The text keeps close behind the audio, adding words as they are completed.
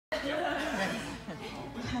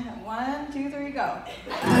1, 2, 3, go.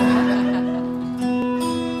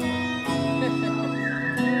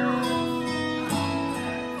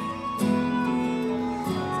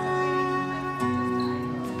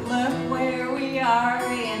 Look where we are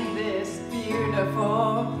in this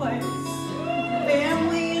beautiful place.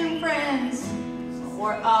 Family and friends,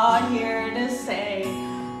 we're all here to say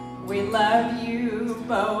we love you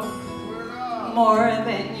both more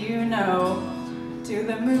than you know. To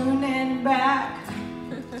the moon and back,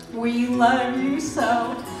 we love you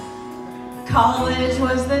so. College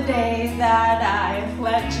was the day that I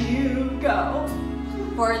let you go.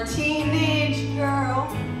 For a teenage girl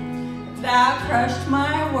that crushed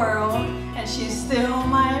my world, and she's still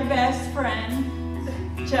my best friend,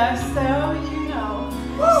 just so you know.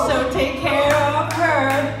 So take care of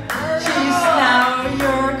her, she's now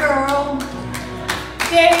your girl.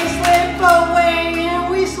 Days slip away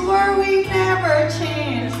and we swore we'd never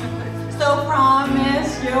change, so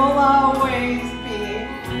promise you'll always be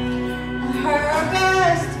her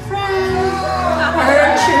best friend,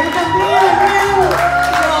 her true companion.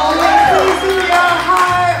 The only piece of your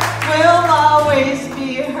heart will always be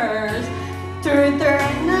hers through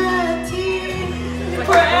eternity.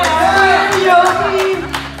 Forever you'll be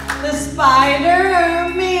the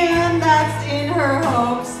Spider-Man that's in her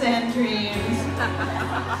hopes and dreams.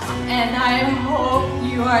 And I hope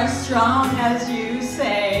you are strong as you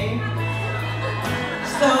say.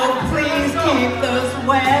 So please keep those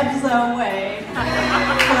webs away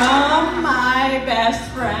from my best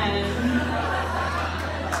friend.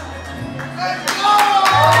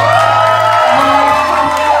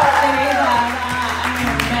 Say that I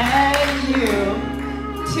met you,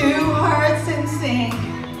 2 hearts in sync,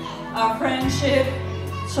 our friendship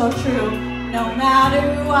so true. No matter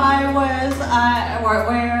who I was or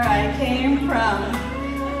where I came from,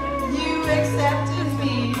 you accepted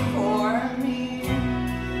me for me.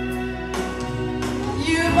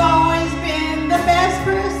 You've always been the best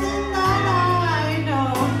person that I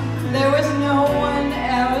know. There was no one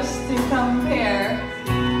else to compare.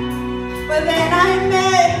 But then I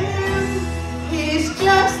met him, he's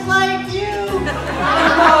just like you. The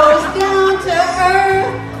most down to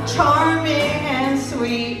earth, charming and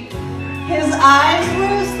sweet. His eyes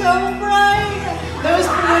were so bright, those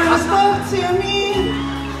blues spoke to me,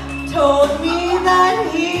 told me that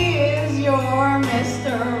he is your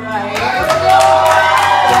Mr. Right.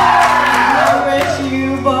 I wish you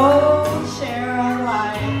both share a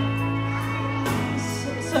life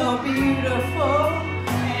so beautiful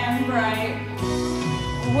and bright,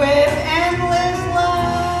 with endless love.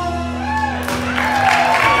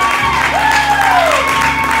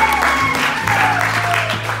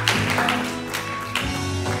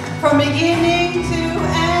 From beginning to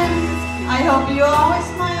end, I hope you always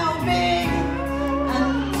smile big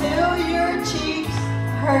until your cheeks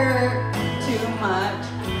hurt too much.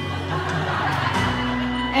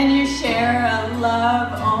 And you share a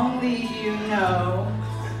love only you know.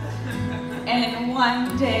 And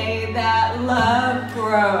one day that love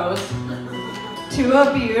grows to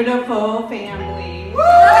a beautiful family.